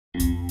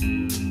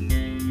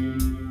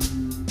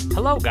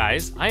Hello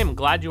guys, I am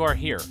glad you are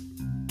here.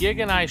 Gig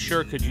and I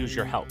sure could use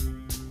your help.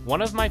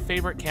 One of my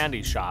favorite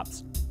candy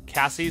shops,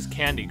 Cassie's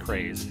Candy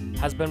Craze,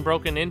 has been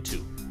broken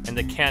into and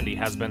the candy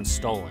has been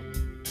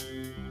stolen.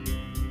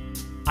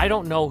 I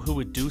don't know who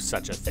would do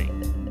such a thing.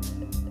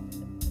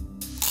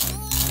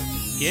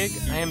 Gig,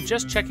 I am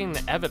just checking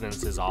the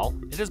evidence is all.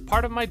 It is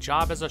part of my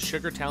job as a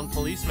Sugartown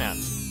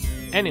policeman.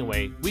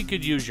 Anyway, we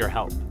could use your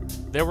help.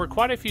 There were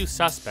quite a few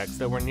suspects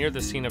that were near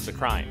the scene of the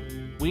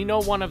crime. We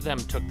know one of them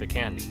took the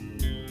candy.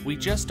 We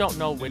just don't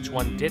know which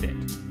one did it.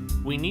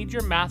 We need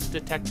your math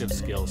detective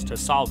skills to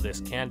solve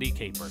this candy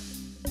caper.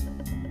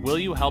 Will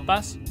you help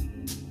us?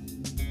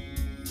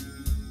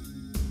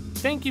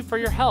 Thank you for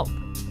your help.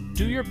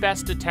 Do your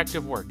best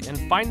detective work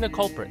and find the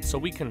culprit so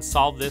we can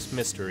solve this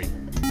mystery.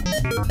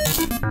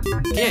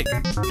 Gig,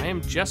 I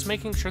am just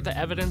making sure the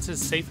evidence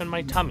is safe in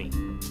my tummy.